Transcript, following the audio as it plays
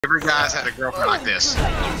Every guy's had a girlfriend like this. You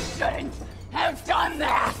shouldn't have done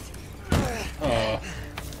that!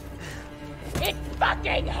 It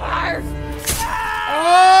fucking hurts!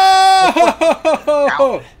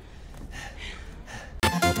 Oh!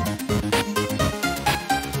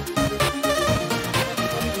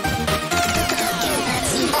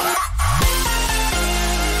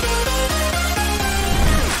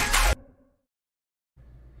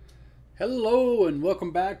 Hello and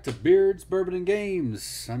welcome back to Beards, Bourbon, and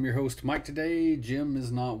Games. I'm your host Mike today. Jim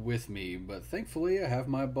is not with me, but thankfully I have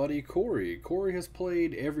my buddy Corey. Corey has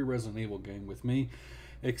played every Resident Evil game with me,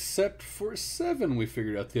 except for 7 we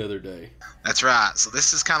figured out the other day. That's right. So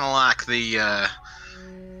this is kind of like the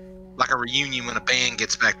like a reunion when a band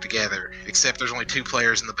gets back together, except there's only 2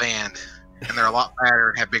 players in the band, and they're a lot fatter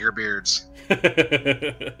and have bigger beards.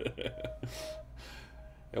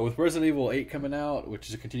 And with Resident Evil 8 coming out, which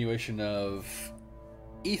is a continuation of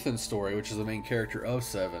Ethan's story, which is the main character of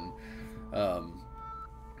 7, I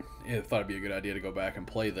thought it'd be a good idea to go back and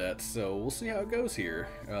play that. So we'll see how it goes here.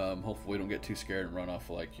 Hopefully we don't get too scared and run off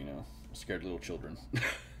like, you know, scared little children.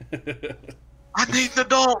 I need an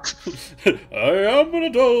adult! I am an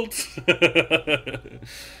adult!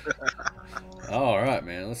 Alright,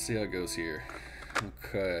 man. Let's see how it goes here.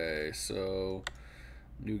 Okay, so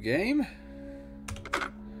new game.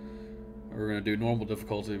 We're gonna do normal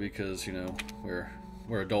difficulty because, you know,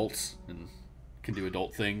 we're adults and can do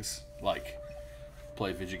adult things like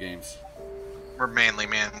play video games. We're manly,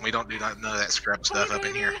 man. We don't do none of that scrub stuff up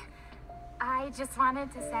in here. I just wanted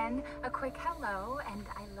to send a quick hello and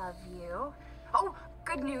I love you. Oh,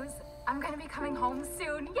 good news. I'm gonna be coming home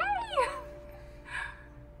soon. Yay!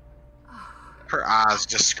 Her eyes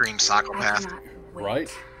just scream I psychopath. cannot wait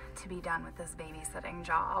Right? to be done with this babysitting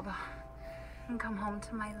job and come home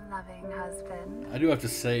to my loving husband. I do have to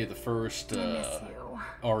say the first I miss you.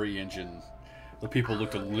 RE engine, the people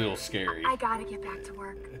looked a little scary. I gotta get back to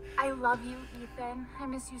work. I love you, Ethan. I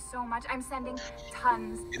miss you so much. I'm sending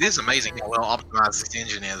tons. It is amazing how well optimized this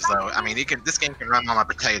engine is, though. I mean, this game can run on a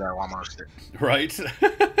potato almost. Right?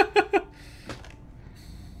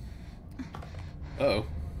 Uh-oh.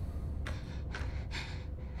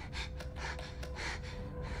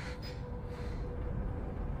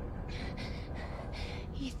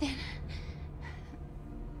 Ethan,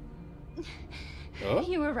 Oh?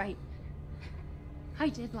 you were right. I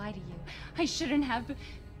did lie to you. I shouldn't have.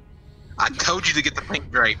 I told you to get the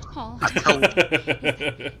pink grape. Paul, I told you.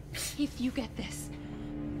 if you get this,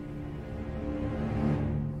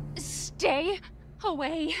 stay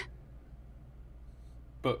away.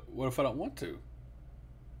 But what if I don't want to?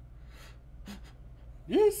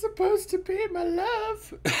 You're supposed to be my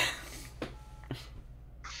love.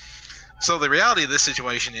 So the reality of this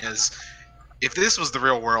situation is, if this was the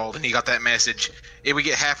real world and he got that message, it would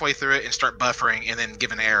get halfway through it and start buffering and then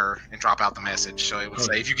give an error and drop out the message. So it would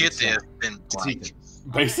say, if you get this, then blank.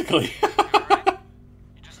 Basically. You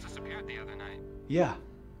just disappeared the other night. Yeah,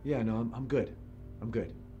 no, I'm good. I'm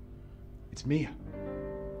good. It's Mia.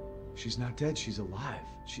 She's not dead. She's alive.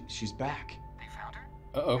 She's back. They found her?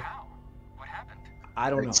 Uh-oh. How? What happened?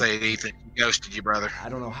 I don't know. Say, Ethan, he ghosted you, brother. I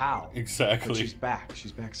don't know how. But Exactly. she's back.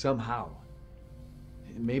 She's back somehow.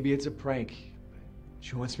 Maybe it's a prank.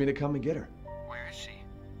 She wants me to come and get her. Where is she?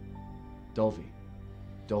 Dulvey,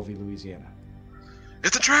 Louisiana.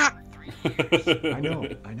 It's a trap! 3 years.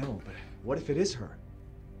 I know, but what if it is her?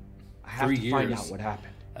 I have 3 to find years. out what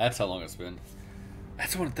happened. That's how long it's been.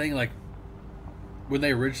 That's one thing, like, when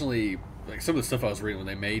they originally, like, some of the stuff I was reading when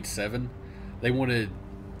they made 7, they wanted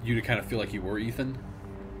you to kind of feel like you were Ethan,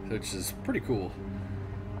 which is pretty cool.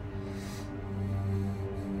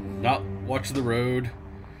 Not watch the road.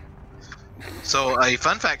 So a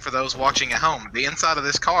fun fact for those watching at home, the inside of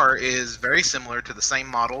this car is very similar to the same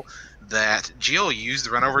model that Jill used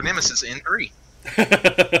to run over Nemesis in 3.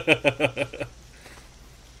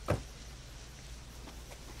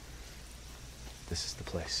 This is the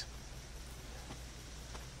place.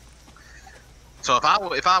 So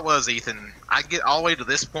if I was Ethan, I'd get all the way to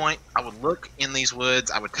this point, I would look in these woods,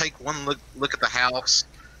 I would take one look at the house,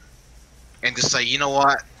 and just say, you know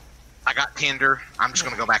what? I got Tinder, I'm just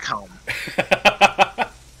going to go back home.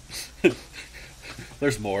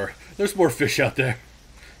 There's more. There's more fish out there.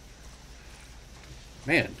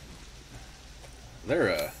 Man.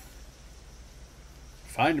 They're,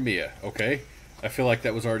 find Mia, okay? I feel like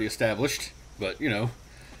that was already established, but, you know.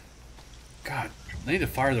 God, they need to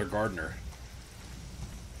fire their gardener.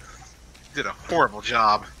 Did a horrible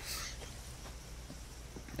job.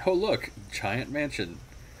 Oh, look. Giant mansion.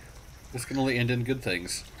 This can only end in good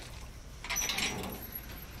things.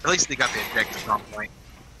 At least they got the objective on point.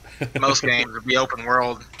 Most games would be open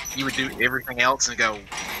world. You would do everything else and go,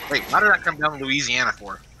 Wait, why did I come down to Louisiana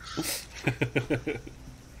for?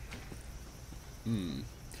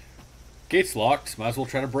 Gate's locked. Might as well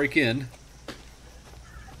try to break in.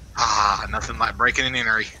 Ah, nothing like breaking an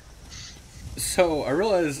entry. So I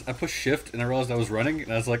realized I pushed shift and I realized I was running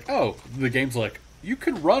and I was like, oh, the game's like, you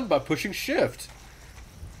can run by pushing shift.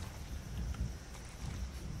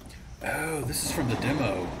 Oh, this is from the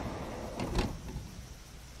demo.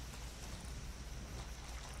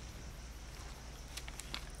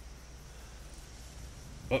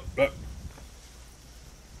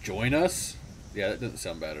 Join us? Yeah, that doesn't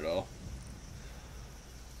sound bad at all.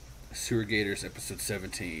 Sewer Gators, episode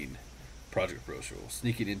 17. Project Brochure.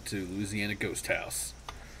 Sneaking into Louisiana Ghost House.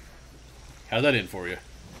 How'd that end for you?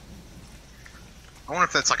 I wonder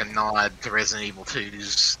if that's like a nod to Resident Evil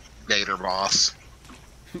 2's Gator boss.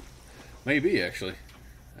 Maybe, actually.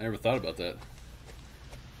 I never thought about that.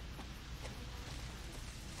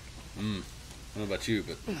 I don't know about you,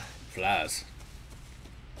 but flies.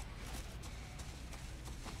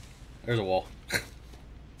 There's a wall.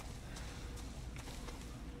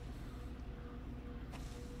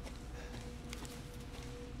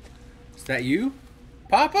 Is that you,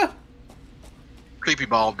 Papa? Creepy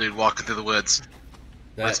bald dude walking through the woods.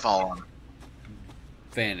 That Let's follow him.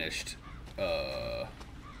 vanished. That's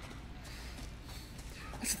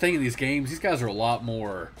the thing in these games. These guys are a lot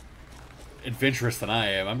more adventurous than I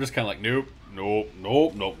am. I'm just kind of like, nope, nope,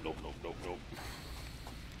 nope, nope, nope, nope, nope, nope.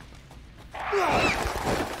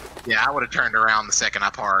 Yeah, I would have turned around the second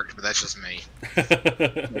I parked, but that's just me.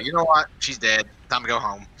 But you know what? She's dead. Time to go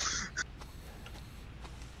home.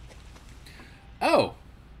 Oh,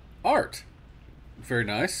 art. Very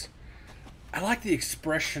nice. I like the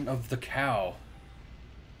expression of the cow.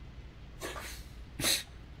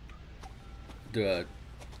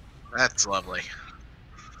 That's lovely.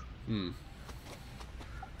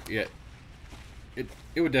 Yeah.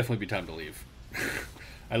 It would definitely be time to leave.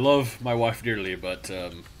 I love my wife dearly, but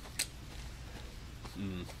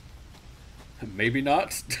maybe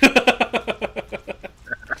not.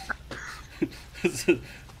 This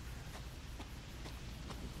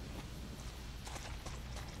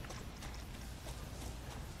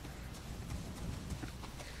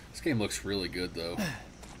game looks really good, though.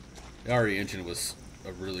 The RE engine was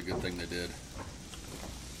a really good thing they did.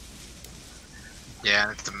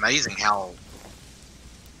 Yeah, it's amazing how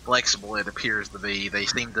flexible it appears to be. They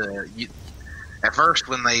seem to... At first,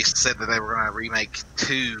 when they said that they were going to remake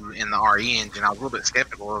 2 in the RE engine, I was a little bit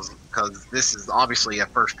skeptical because this is obviously a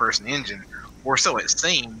first-person engine, or so it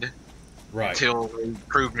seemed, Right. until they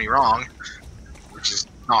proved me wrong, which is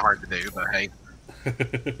not hard to do, but hey.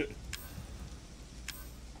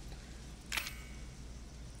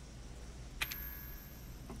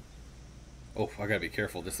 Oh, I gotta be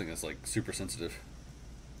careful. This thing is like super sensitive.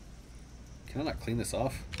 Can I not clean this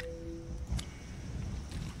off?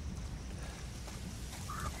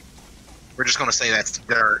 We're just going to say that's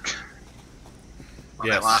dirt. On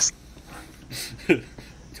that Yes. last...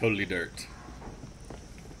 Totally dirt.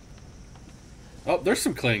 Oh, there's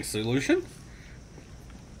some cleaning solution.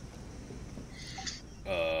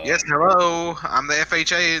 Yes, hello. I'm the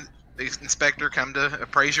FHA inspector. Come to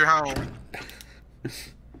appraise your home.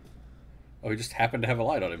 Oh, he just happened to have a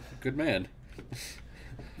light on him. Good man.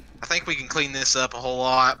 I think we can clean this up a whole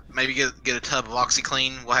lot. Maybe get a tub of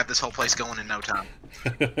OxyClean. We'll have this whole place going in no time.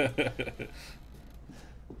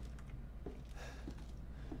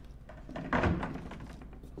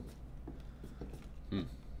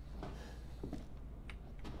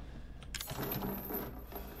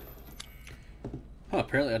 Huh,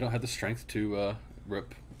 apparently I don't have the strength to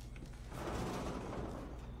rip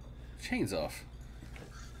chains off.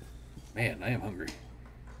 Man, I am hungry.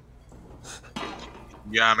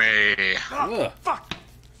 Yummy. Ugh.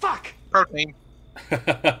 Fuck! Protein.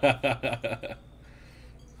 I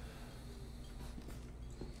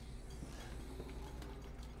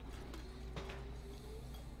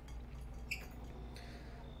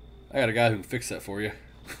got a guy who can fix that for you.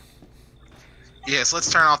 Yes,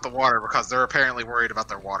 let's turn off the water because they're apparently worried about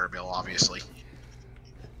their water bill, obviously.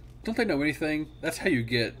 Don't they know anything? That's how you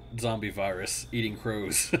get zombie virus, eating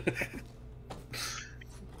crows.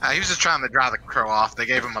 He was just trying to dry the crow off. They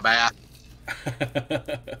gave him a bath.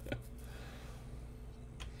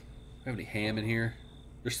 Have any ham in here?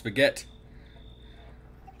 There's spaghetti.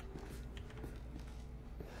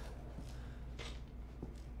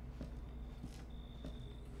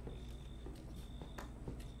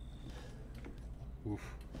 Oof.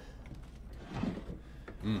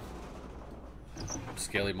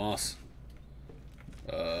 Scaly moss.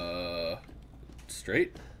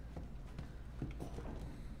 Straight?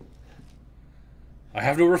 I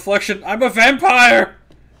have no reflection. I'm a vampire!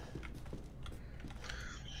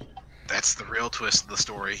 That's the real twist of the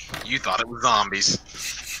story. You thought it was zombies.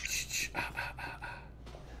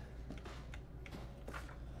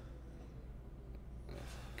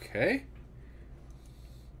 Okay.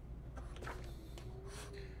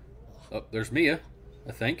 Oh, there's Mia,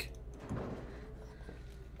 I think.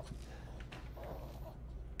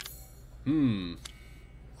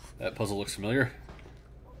 That puzzle looks familiar.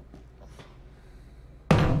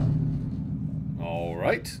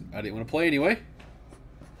 Alright, I didn't want to play anyway.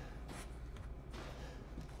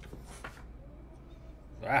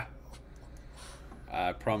 Ah.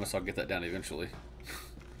 I promise I'll get that down eventually.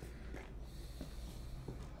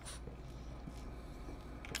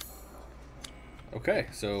 Okay,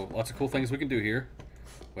 so lots of cool things we can do here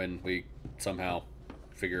when we somehow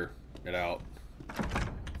figure it out.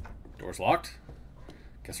 Door's locked.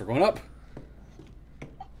 Guess we're going up.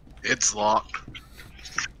 It's locked.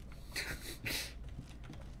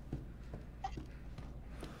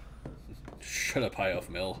 Shut up, High Elf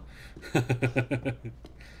Mill.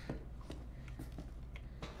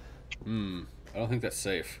 I don't think that's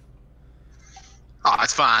safe. Oh,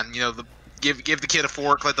 it's fine. You know, give the kid a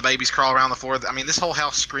fork, let the babies crawl around the floor. I mean, this whole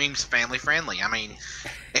house screams family friendly. I mean,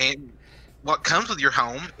 and what comes with your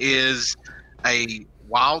home is a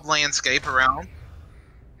wild landscape around,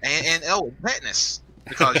 and tetanus,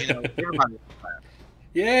 because you know everybody.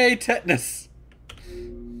 Yay, tetanus!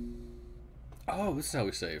 Oh, this is how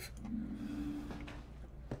we save.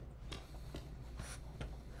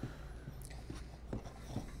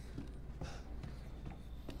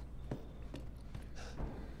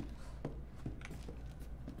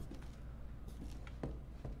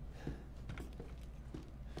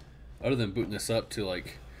 Other than booting this up to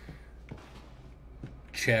like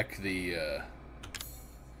check the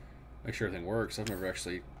make sure everything works, I've never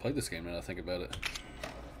actually played this game now that I think about it.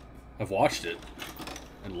 I've watched it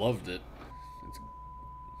and loved it.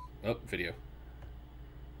 Oh, video.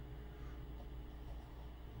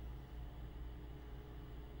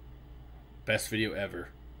 Best video ever.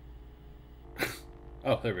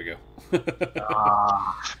 Oh, there we go.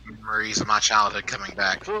 Memories of my childhood coming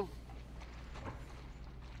back.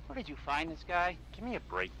 Where did you find this guy? Give me a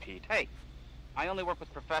break, Pete. Hey, I only work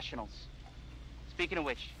with professionals. Speaking of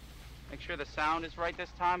which, make sure the sound is right this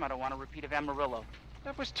time. I don't want a repeat of Amarillo.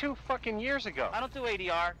 That was 2 fucking years ago. I don't do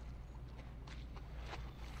ADR.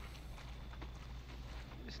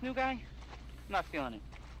 This new guy? I'm not feeling it.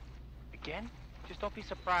 Again? Just don't be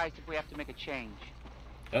surprised if we have to make a change.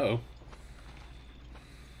 Uh-oh.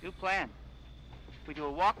 New plan. We do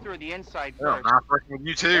a walkthrough of the inside Oh, first, not working with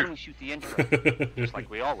you then too. we shoot the intro. Just like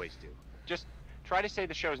we always do. Just try to say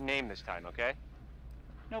the show's name this time, okay?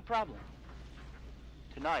 No problem.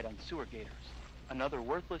 Tonight on Sewer Gators, another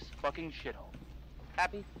worthless fucking shithole.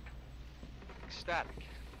 Happy? Ecstatic.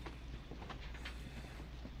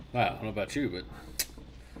 Wow, I don't know about you, but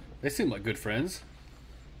they seem like good friends.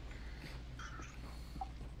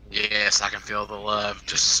 Yes, I can feel the love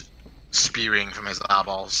just spewing from his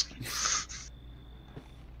eyeballs.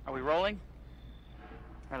 Are we rolling?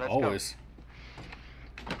 All right, let's Always.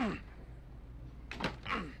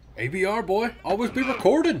 ABR, boy. Always be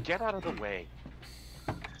recording. Get out of the way.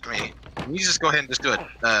 I mean, can you just go ahead and just do it?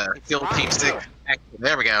 Kill team stick.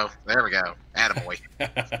 There we go. There we go. Attaboy.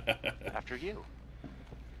 After you.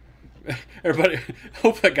 Everybody,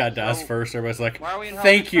 hope that guy dies So, first. Everybody's like, why are we in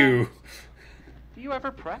thank Hell's you. Do you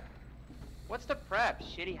ever prep? What's the prep?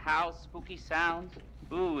 Shitty house, spooky sounds?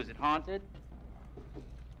 Ooh, is it haunted?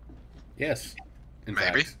 Yes. In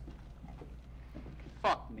Maybe. fact.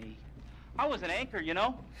 Fuck me. I was an anchor, you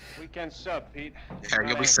know? Weekend sub, Pete. Yeah,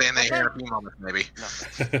 you'll be saying that here in a few moments, maybe.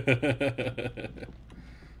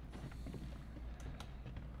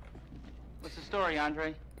 What's the story,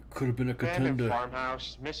 Andre? Could have been a Abandoned contender.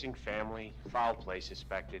 farmhouse, missing family, foul play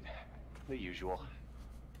suspected. The usual.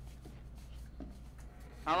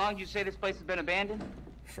 How long did you say this place has been abandoned?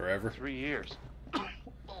 Forever. 3 years.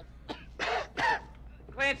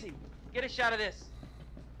 Clancy, get a shot of this.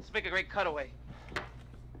 Let's make a great cutaway.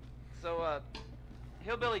 So,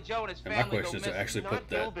 Hillbilly Joe and his And my family go question is missing. to actually put Not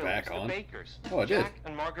that hillbillies, back the on. Bakers. Oh, I did. Jack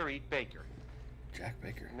and Marguerite Baker. Jack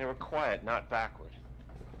Baker. And they were quiet, not backward.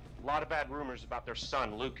 A lot of bad rumors about their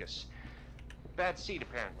son, Lucas. Bad seed,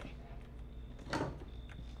 apparently.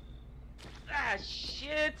 Ah,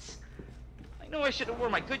 shit! I know I should have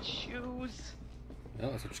worn my good shoes.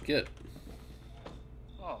 Well, that's what you get.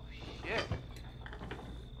 Oh, shit.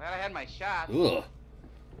 Glad I had my shot. Ugh.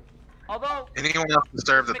 Although, Anyone else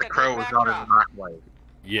deserve that the crow was not in the microwave?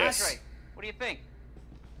 Yes. Andre, what do you think?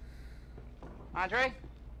 Andre?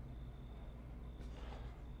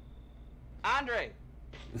 Andre!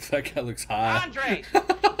 That guy looks high. Andre!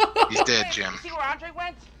 He's dead, Jim. See where Andre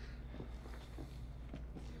went?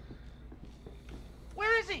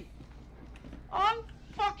 Where is he?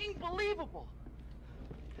 Unfucking believable.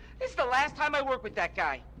 This is the last time I work with that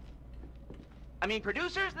guy. I mean,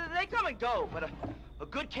 producers, they come and go, but a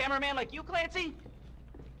good cameraman like you, Clancy,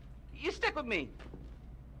 you stick with me.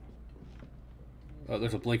 Oh,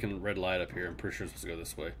 there's a blinking red light up here. I'm pretty sure it's supposed to go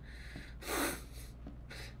this way.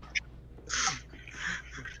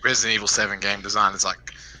 Resident Evil 7 game design is like,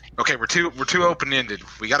 okay, we're too open ended.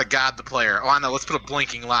 We got to guide the player. Oh, I know. Let's put a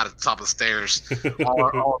blinking light at the top of the stairs.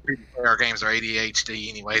 all people play our games are ADHD,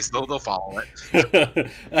 anyways. They'll follow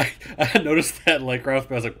it. I noticed that like right off the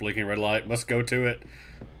bat, I was like, blinking red light, must go to it,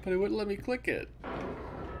 but it wouldn't let me click it.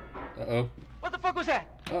 Uh oh. What the fuck was that?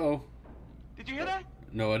 Uh oh. Did you hear that?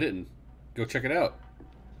 No, I didn't. Go check it out.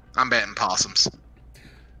 I'm betting possums.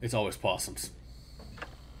 It's always possums.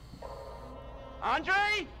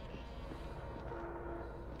 Andre?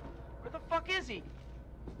 Where the fuck is he?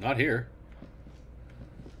 Not here.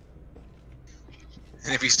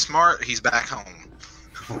 And if he's smart, he's back home.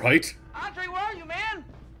 Right? Andre, where are you, man?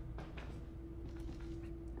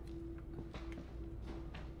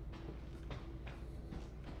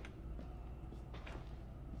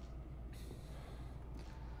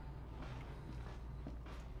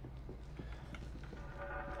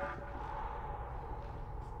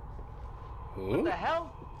 What the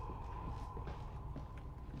hell?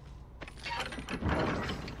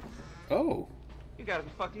 Oh. You gotta be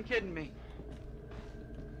fucking kidding me.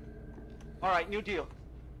 Alright, new deal.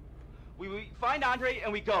 We find Andre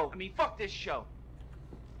and we go. I mean, fuck this show.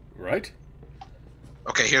 Right?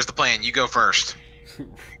 Okay, here's the plan. You go first.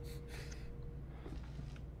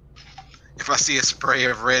 If I see a spray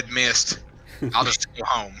of red mist, I'll just go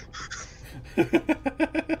home.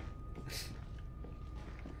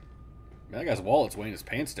 Man, that guy's wallet's weighing his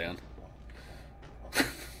pants down.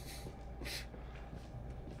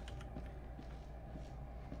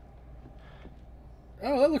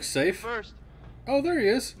 Oh, that looks safe. First, Oh, there he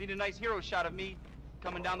is. need a nice hero shot of me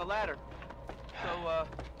coming down the ladder. So,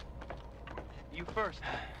 you first.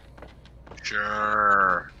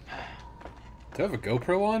 Sure. Do I have a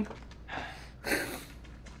GoPro on?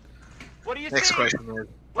 What do you Next see? question is,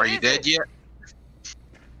 What are you is dead it? yet?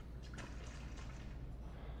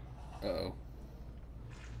 Uh-oh.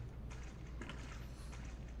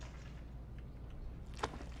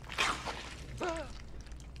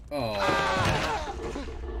 Oh.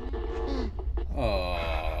 Oh.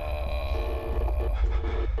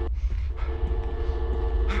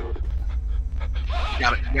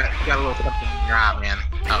 You got a little something in your eye, man.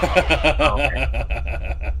 Oh,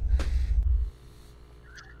 okay.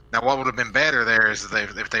 Now, what would have been better there is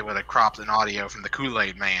if they would have cropped an audio from the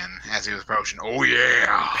Kool-Aid Man as he was approaching. Oh,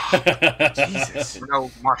 yeah. Jesus.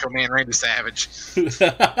 No, Macho Man Randy Savage.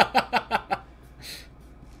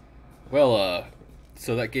 Well,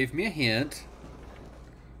 so that gave me a hint.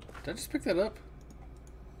 Did I just pick that up?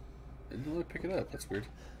 I didn't really pick it up. That's weird.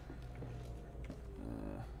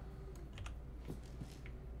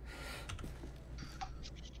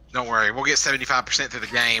 Don't worry, we'll get 75% through the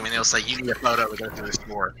game, and they'll say, you need a photo to go through this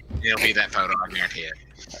door. It'll be that photo, I guarantee it.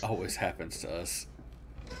 That always happens to us.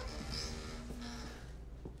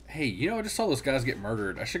 Hey, you know, I just saw those guys get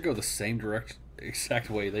murdered. I should go the same exact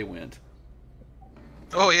way they went.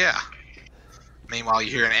 Oh, yeah. Meanwhile, you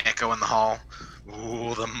hear an echo in the hall.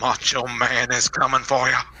 Ooh, the Macho Man is coming for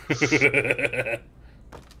you.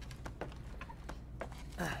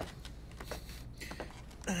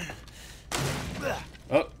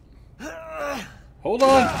 Oh. Hold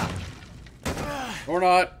on. Or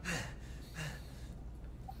not.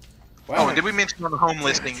 Wow. Oh, and did we mention on the home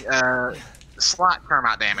listing, slight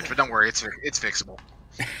termite damage, but don't worry, it's fixable.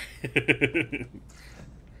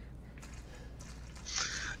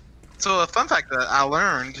 So a fun fact that I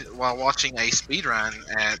learned while watching a speedrun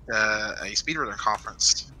at a speedrunner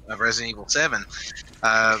conference of Resident Evil 7,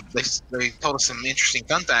 they told us some interesting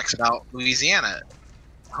fun facts about Louisiana.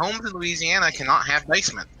 Homes in Louisiana cannot have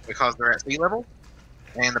basements because they're at sea level,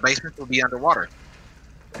 and the basements will be underwater.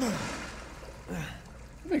 That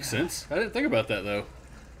makes sense. I didn't think about that, though.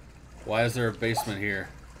 Why is there a basement here?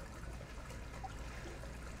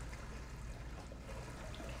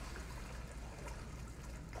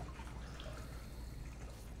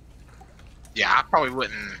 Yeah, I probably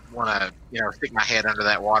wouldn't want to, stick my head under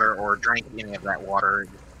that water or drink any of that water.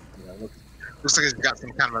 Looks like it's got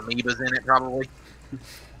some kind of amoebas in it, probably.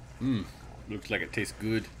 Looks like it tastes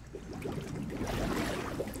good.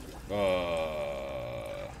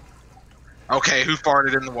 Okay, who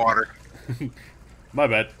farted in the water? My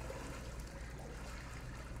bad.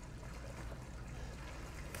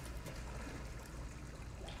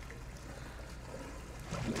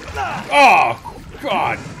 Oh,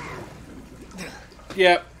 God.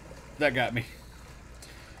 Yep, that got me.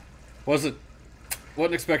 Wasn't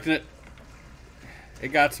expecting it. It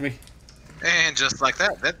got to me. And just like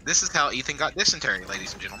that, this is how Ethan got dysentery,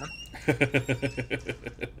 ladies and gentlemen.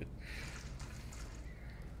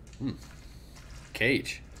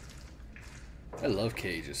 Cage. I love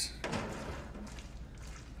cages.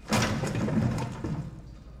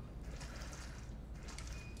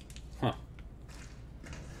 Huh.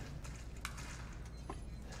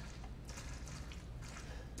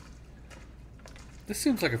 This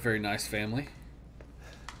seems like a very nice family.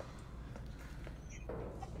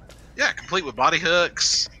 Yeah, complete with body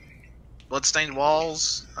hooks, bloodstained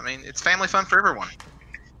walls. I mean, it's family fun for everyone.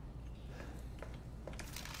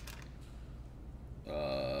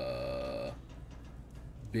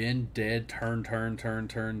 Been dead, turn,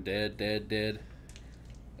 dead.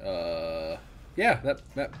 Yeah,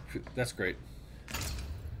 that's great.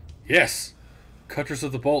 Yes! Cutters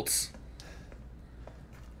of the bolts.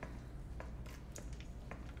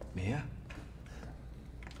 Mia?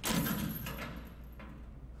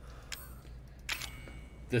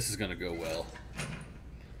 This is gonna go well.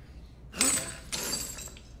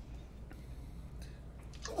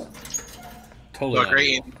 Totally. What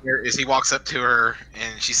great ending here is he walks up to her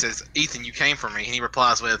and she says, "Ethan, you came for me," and he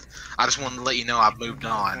replies with, "I just wanted to let you know I've moved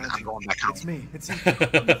on. I'm going back home." It's me. It's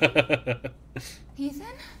Ethan. Ethan?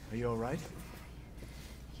 Are you alright?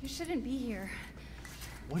 You shouldn't be here.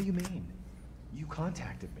 What do you mean? You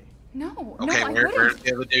contacted me. No, Okay, no, I we're wouldn't.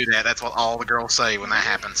 able to do that. That's what all the girls say when that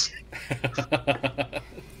happens.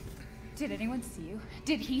 Did anyone see you?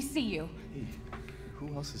 Did he see you? Hey,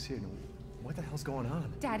 who else is here? What the hell's going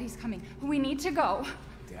on? Daddy's coming. We need to go.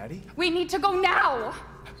 Daddy? We need to go now!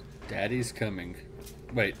 Daddy's coming.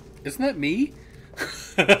 Wait, isn't that me?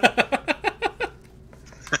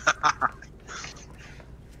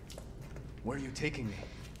 Where are you taking me?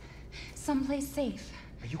 Someplace safe.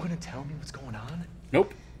 Are you gonna tell me what's going on?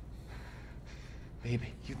 Nope.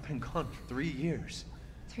 Baby, you've been gone for 3 years.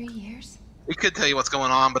 3 years? We could tell you what's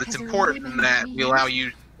going on, but it's Has it important really been that 3 we allow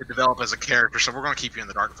years? you to develop as a character, so we're going to keep you in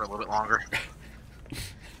the dark for a little bit longer.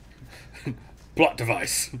 Plot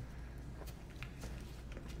device.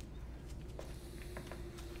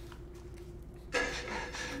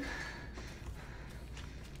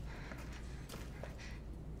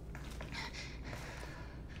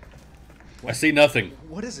 I see nothing.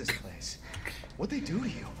 What is this place? What'd they do to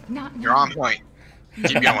you? Not now. You're on point. We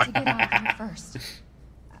Keep need going. to get out of here first.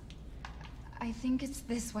 I think it's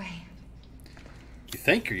this way. You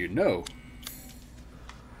think or you know?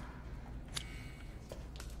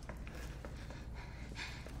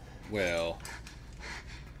 Well,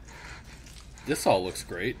 this all looks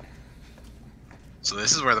great. So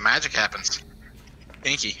this is where the magic happens.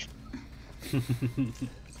 Pinky.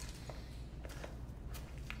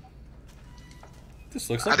 This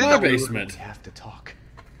looks I like didn't my know we were- basement. We have to talk.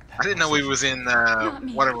 I didn't know we was in Not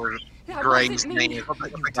me. whatever That Gray's wasn't me. name. What's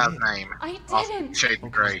that guy's name? I Off didn't. Shade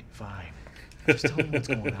of Grey. Fine. Just tell me what's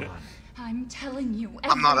going on. I'm telling you.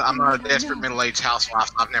 I'm not a everything that I desperate know. middle-aged housewife.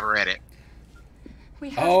 So I've never read it. We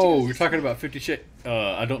have to Oh, go you're this talking way. about 50 Shades.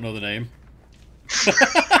 I don't know the name.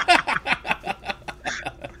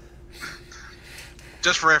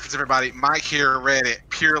 Just for reference, everybody, Mike here read it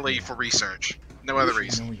purely for research. No other I know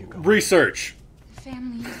reason. where you're going. Research.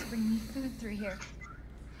 Family used to bring me food through here.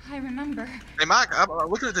 I remember. Hey, Mike, I'm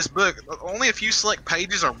looking at this book. Only a few select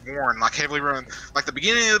pages are worn, like heavily run. Like the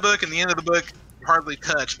beginning of the book and the end of the book hardly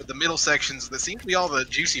touch, but the middle sections, that seem to be all the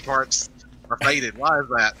juicy parts, are faded. Why is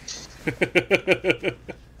that? You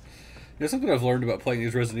know, something I've learned about playing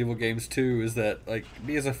these Resident Evil games too is that, like,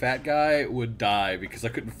 me as a fat guy would die because I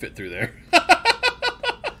couldn't fit through there.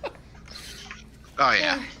 Oh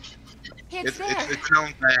yeah. It's there. It's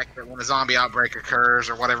known fact that when a zombie outbreak occurs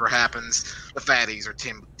or whatever happens, the fatties are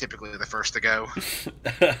typically the first to go.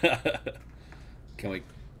 Can we?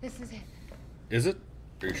 This is it. Is it?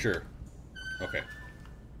 Are you sure? Okay. As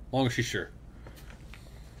long as she's sure.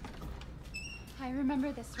 I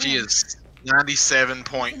remember this room. She is Another door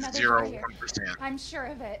 97.01%. here. I'm sure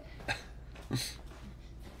of it. But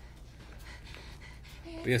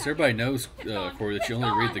yes, everybody knows, Corey, that you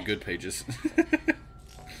only read the good pages.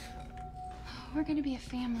 We're gonna be a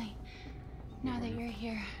family. Now that you're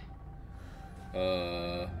here.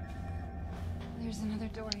 There's another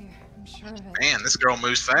door here. I'm sure of it. Man, this girl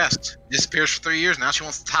moves fast. Disappears for 3 years. Now she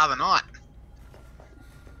wants to tie the knot.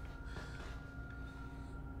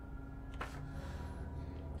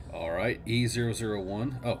 Alright,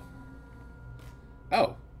 E001. Oh.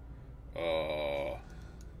 Oh.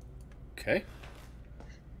 Okay.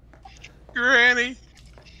 Granny.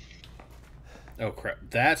 Oh, crap.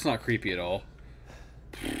 That's not creepy at all.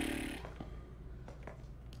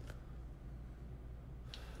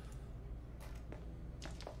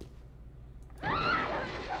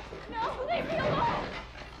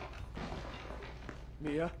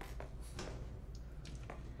 Mia?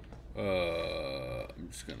 I'm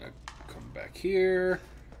just gonna come back here.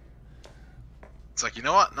 It's like, you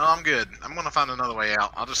know what? No, I'm good. I'm gonna find another way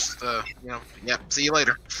out. I'll just, see you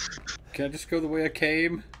later. Can I just go the way I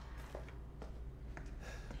came?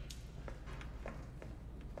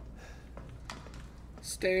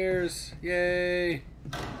 Stairs! Yay!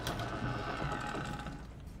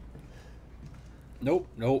 Nope,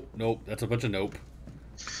 nope, nope. That's a bunch of nope.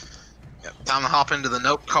 Yep. Time to hop into the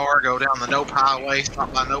Nope car, go down the Nope highway,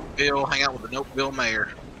 stop by Nopeville, hang out with the Nopeville mayor.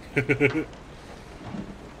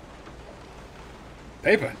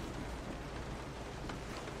 Paper.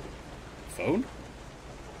 Phone?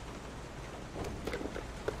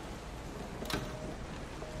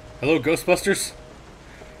 Hello, Ghostbusters?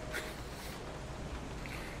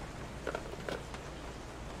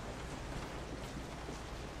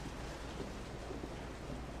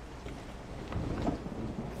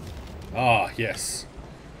 Ah, yes.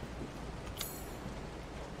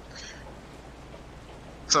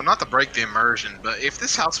 So not to break the immersion, but if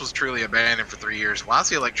this house was truly abandoned for 3 years, why is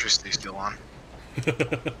the electricity still on?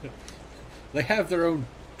 They have their own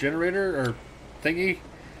generator or thingy.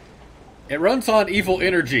 It runs on evil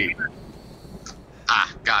energy.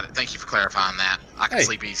 Ah, got it. Thank you for clarifying that. I can Hey.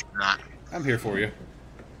 sleep easy tonight. I'm here for you.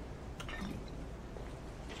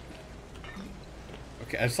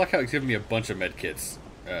 Okay, I just like how it's giving me a bunch of med kits.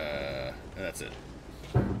 And that's it.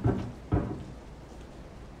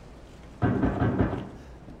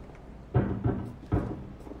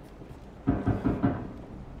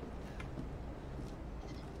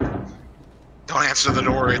 Don't answer the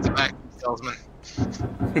door, it's a back salesman.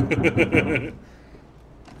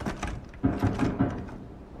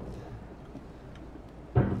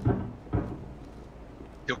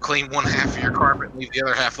 You'll clean one half of your carpet and leave the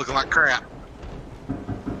other half looking like crap.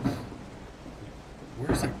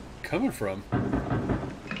 Where's that coming from?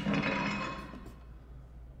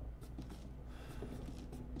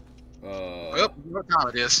 Well, you know what time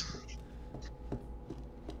it is.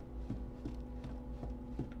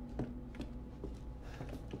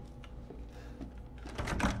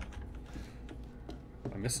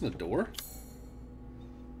 Am I missing a door?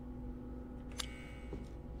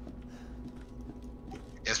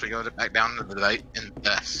 Guess we go back down into the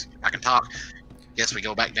I can talk. Guess we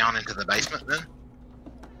go back down into the basement then.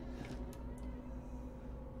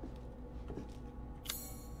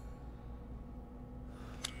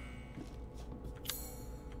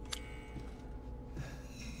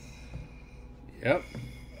 Yep.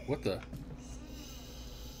 What the?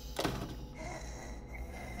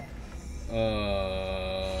 Oh,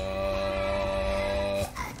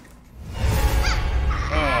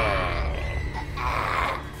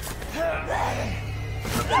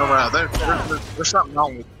 wow, there's something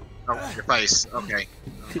wrong with your face. Okay.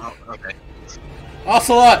 Oh, okay.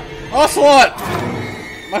 Ocelot! Ocelot!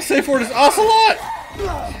 My safe word is Ocelot!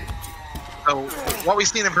 So, what we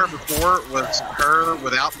seen of her before was her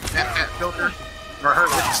without the Snapchat filter, or her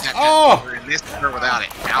with the Snapchat filter, and this is her without it.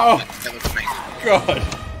 Ow, that looks amazing. God.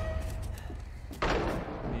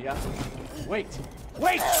 Mia? Wait!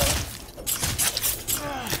 Wait!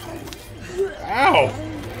 Ow!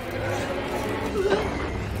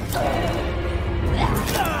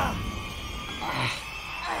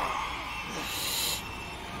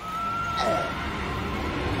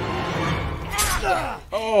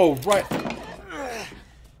 Oh, right.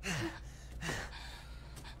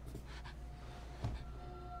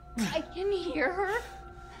 I can hear her.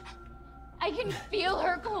 I can feel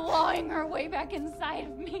her clawing her way back inside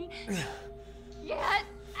of me. Get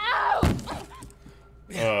out!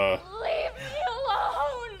 Leave me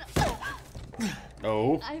alone!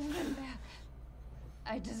 No. I've been bad.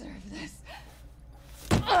 I deserve this.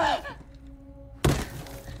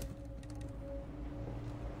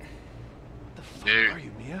 Dude, Are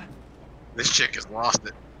you, Mia? this chick has lost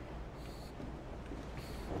it.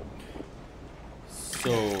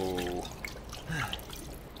 So...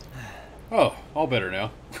 Oh, all better now.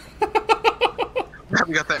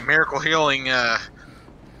 We got that miracle healing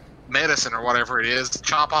medicine or whatever it is.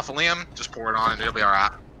 Chop off a limb, just pour it on and it'll be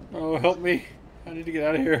alright. Oh, help me. I need to get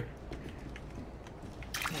out of here.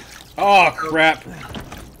 Oh, crap.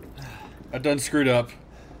 I done screwed up.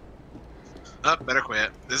 Oh, better quit.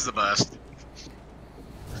 This is a bust.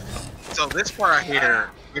 So this part I hear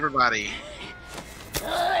everybody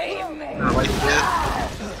related with.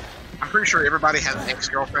 I'm pretty sure everybody has an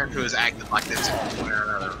ex-girlfriend who has acted like this in one way or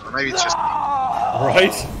another. Or maybe it's just me.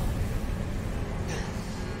 Right?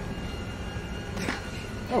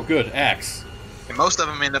 Oh, good. Axe. And most of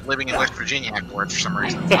them end up living in West Virginia afterwards for some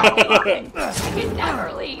reason. I can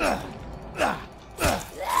never leave.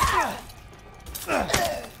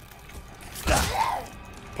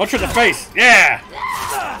 Punch her in the face! Yeah!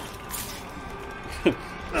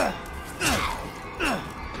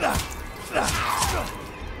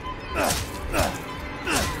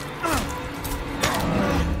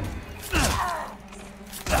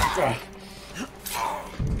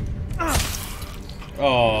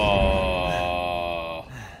 Oh.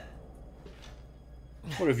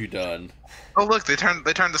 What have you done? Oh look, they turned the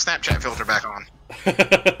Snapchat filter back on.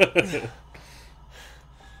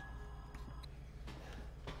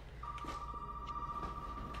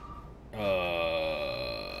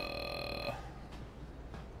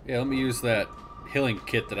 Yeah, let me use that healing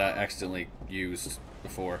kit that I accidentally used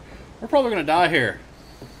before. We're probably gonna die here.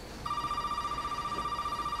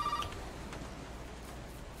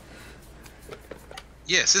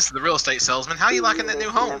 Yes, this is the real estate salesman. How are you liking that new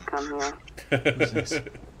home? Who's this?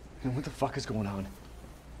 And what the fuck is going on?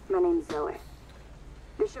 My name's Zoe.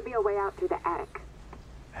 There should be a way out through the attic.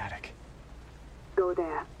 Attic. Go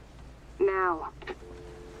there. Now.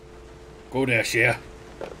 Go there, Shia.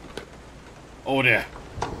 Oh, there.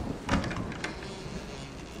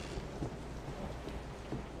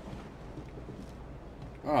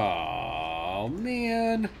 Oh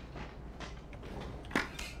man.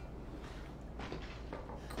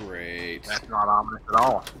 Great. That's not ominous at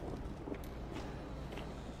all.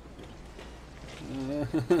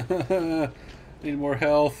 Need more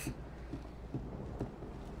health.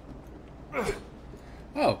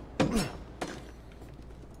 Oh.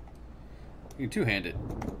 You can two-hand it.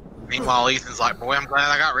 Meanwhile, Ethan's like, boy, I'm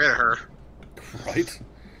glad I got rid of her. Right?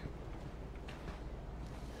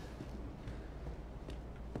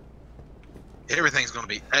 Everything's going to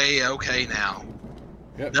be A-okay now.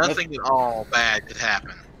 Yep. Nothing at all bad could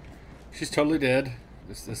happen. She's totally dead.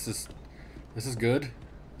 This is good.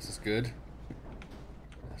 This is good.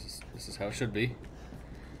 This is how it should be.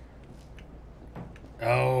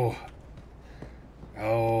 Oh.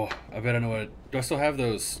 Oh, I bet I know what. Do I still have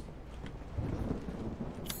those?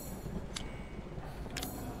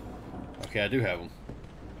 Okay, I do have them.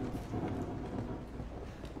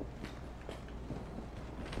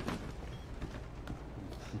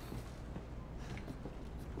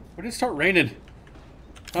 Where did it start raining?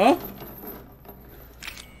 Huh?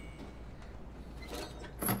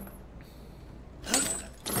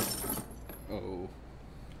 Oh.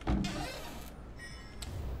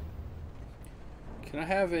 Can I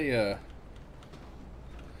have a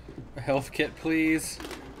health kit, please?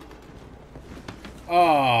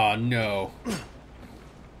 Oh, no.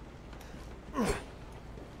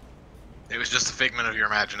 It was just a figment of your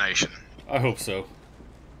imagination. I hope so.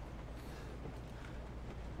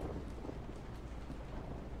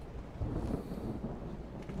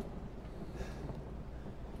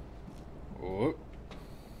 Oh.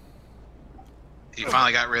 You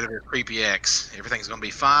finally got rid of your creepy ex. Everything's going to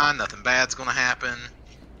be fine. Nothing bad's going to happen.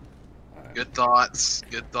 Good thoughts.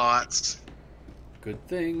 Good thoughts. Good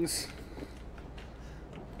things.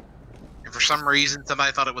 And for some reason,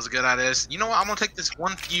 somebody thought it was a good idea. You know what? I'm going to take this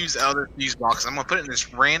one fuse out of the fuse box. I'm going to put it in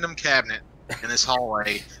this random cabinet in this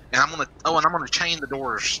hallway. And I'm going to... Oh, and I'm going to chain the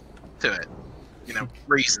doors to it. You know,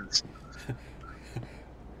 reasons.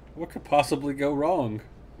 What could possibly go wrong?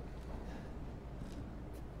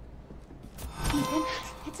 Ethan,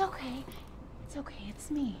 it's okay. It's okay. It's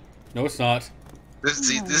me. No, it's not. This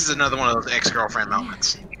is another one of those ex-girlfriend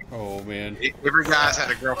moments. Oh, man. Every guy's had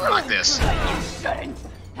a girlfriend like this. You shouldn't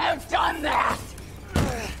have done that.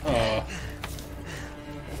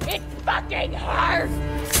 It fucking hurts.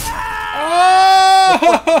 Oh!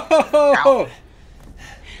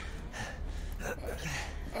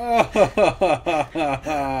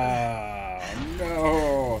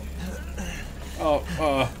 No.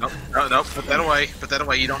 No, put that away. Put that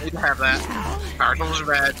away. You don't need to have that. Power tools are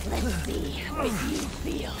bad. Let's see what you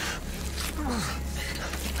feel.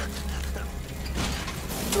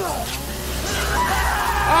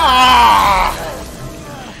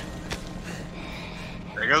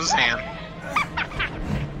 There goes his hand.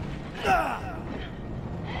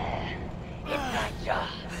 It's my jaw.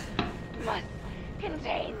 Must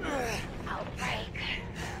contain outbreak.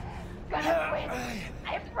 Gonna quit.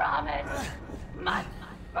 I promise. Must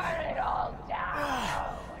burn it all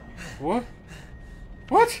down. What?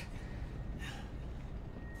 What?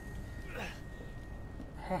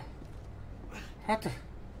 What the? I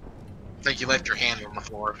think you left your hand on the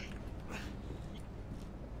floor.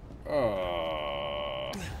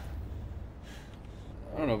 I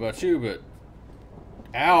don't know about you, but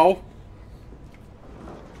ow.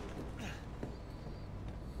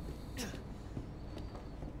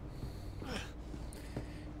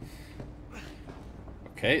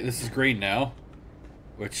 Okay, this is green now,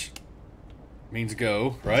 which means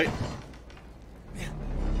go, right?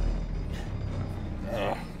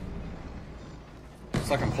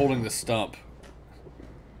 like I'm holding the stump.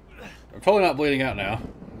 I'm totally not bleeding out now.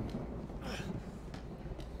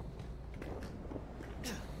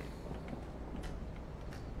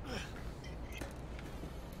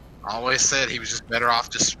 Always said he was just better off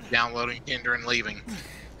just downloading Tinder and leaving.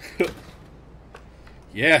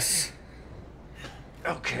 Yes.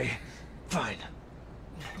 Okay, fine.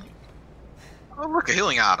 Oh, look, a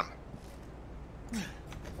healing item.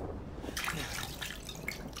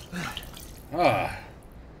 Ah,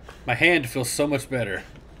 my hand feels so much better.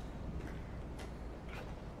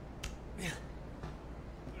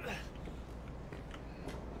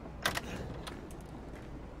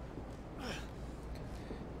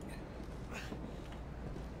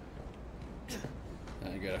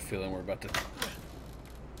 I got a feeling we're about to...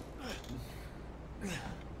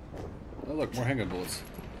 Oh look, more handgun bullets.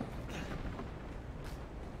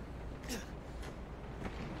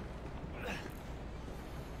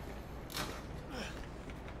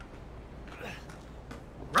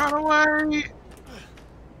 Run away!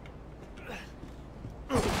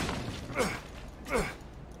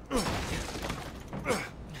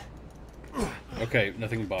 Okay,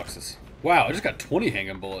 nothing in boxes. Wow, I just got 20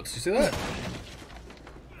 handgun bullets. You see that?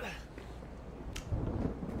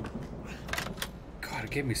 God, it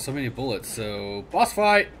gave me so many bullets. So, boss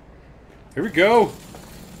fight! Here we go!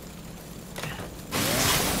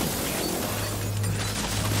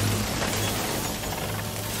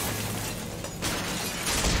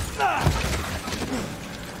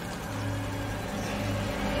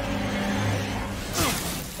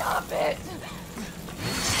 Stop it!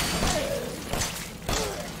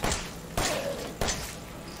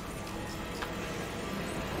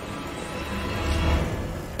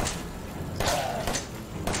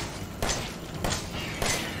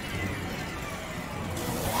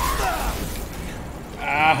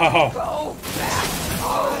 Ow! Go back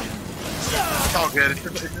home! It's all good. It's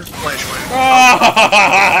just a flesh wound.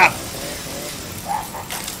 Ah!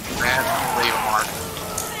 Bad. Leave a mark.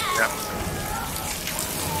 Yep.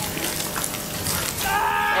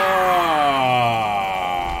 Ah!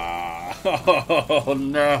 Oh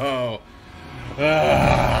no!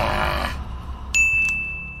 Ah!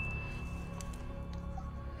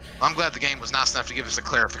 I'm glad the game was nice enough to give us a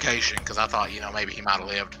clarification, because I thought, maybe he might have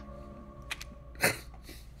lived.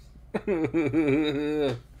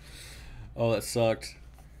 Oh, that sucked.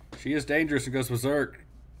 She is dangerous and goes berserk.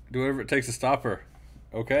 Do whatever it takes to stop her.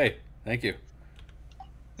 Okay, thank you.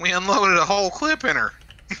 We unloaded a whole clip in her.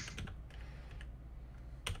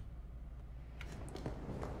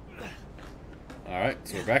 Alright,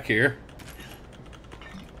 so we're back here.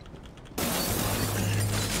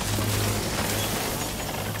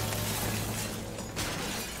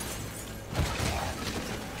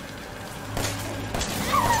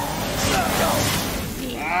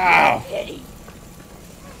 Ow!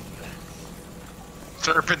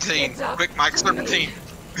 Serpentine. Quick, Mike, serpentine.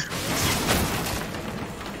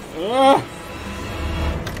 Ah!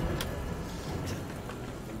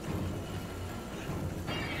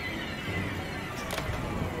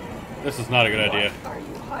 This is not a good idea. What are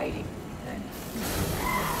you hiding then?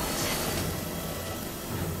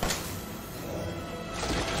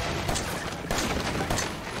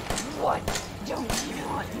 What don't you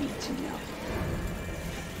want me to know?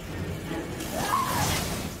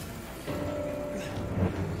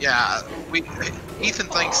 Yeah, Ethan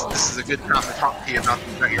thinks this is a good time to talk to you about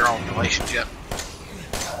your own relationship.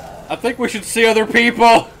 I think we should see other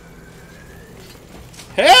people.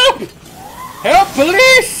 Help! Help,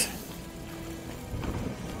 police!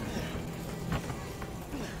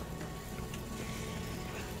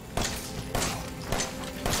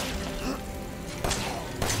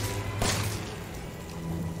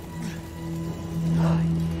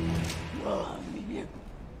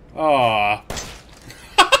 Aww.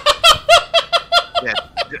 Yeah,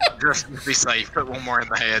 just to be safe, put one more in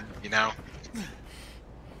the head,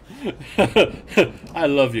 I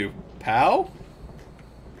love you, pal.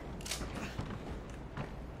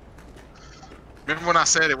 Remember when I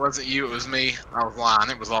said it wasn't you, it was me? I was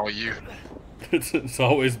lying, it was all you. It's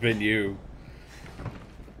always been you.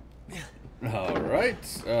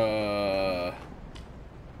 Alright,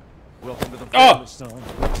 Welcome to the family, son.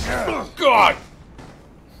 Oh, God!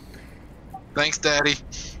 Thanks, Daddy.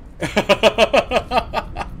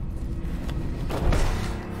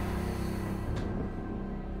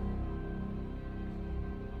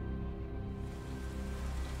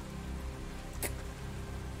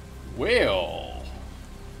 Well.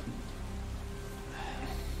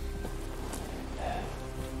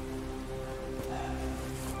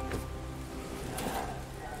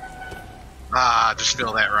 Ah, just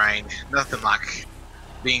feel that rain. Nothing like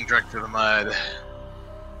being dragged through the mud.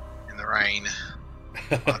 rain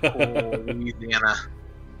on a cool Louisiana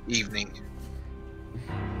evening.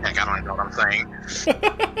 Heck, I don't even know what I'm saying.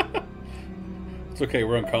 It's okay,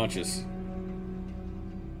 we're unconscious.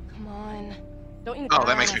 Come on. Don't you Oh,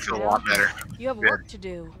 that makes me feel a lot better. You have work to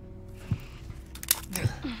do.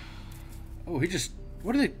 Oh, he just...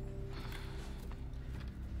 What are they...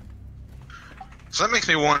 So that makes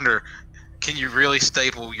me wonder, can you really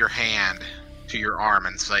staple your hand to your arm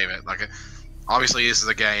and save it? Like, obviously this is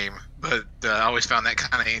a game, but I always found that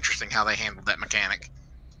kind of interesting how they handled that mechanic.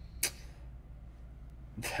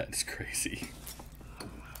 That's crazy.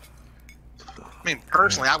 I mean,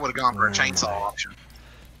 personally, I would have gone for a chainsaw option.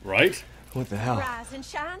 Right? What the hell? Rise and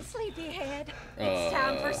shine, sleepyhead. It's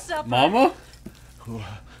time for supper. Mama? Who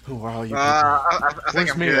are all you? I think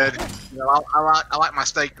Where's I'm Mia? good. You know, I like my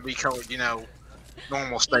steak to be colored, you know,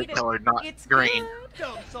 normal steak colored, not It's green. good.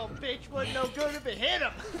 Some bitch wasn't no good if it hit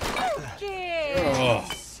him. Oh.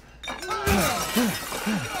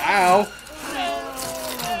 Ow.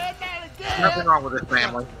 Nothing wrong with this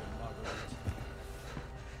family.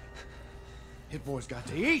 His boy's got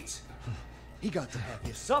to eat. He got to have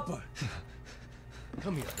his supper.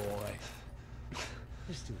 Come here, boy.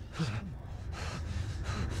 Let's do this.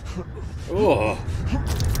 Oh.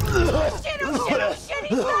 Shit, oh shit, oh shit,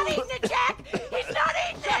 he's not eating it, Jack! He's not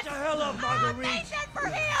eating it! Get the hell up, Marguerite! I made that for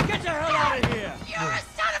him! Get the hell out of here! You're a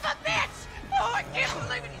son of a bitch! Oh, I can't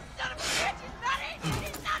believe it, you son of a bitch! He's not eating it!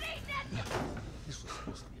 He's not eating it! This was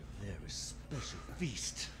supposed to be a very special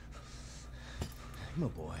feast. My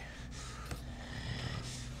boy.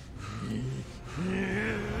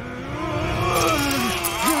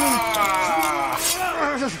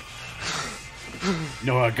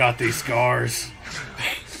 No, I got these scars.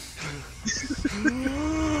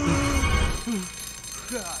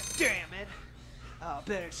 God damn it! I'll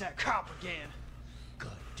bet it's that cop again.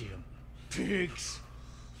 Goddamn pigs!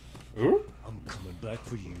 Ooh? I'm coming back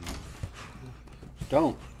for you.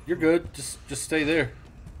 Don't. You're good. Just stay there.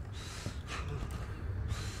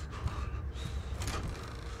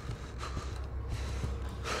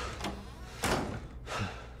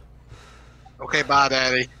 Okay, bye,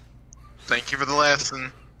 Daddy. Thank you for the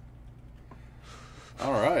lesson.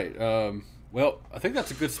 All right. Well, I think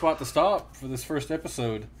that's a good spot to stop for this first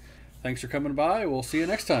episode. Thanks for coming by. We'll see you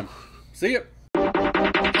next time. See ya.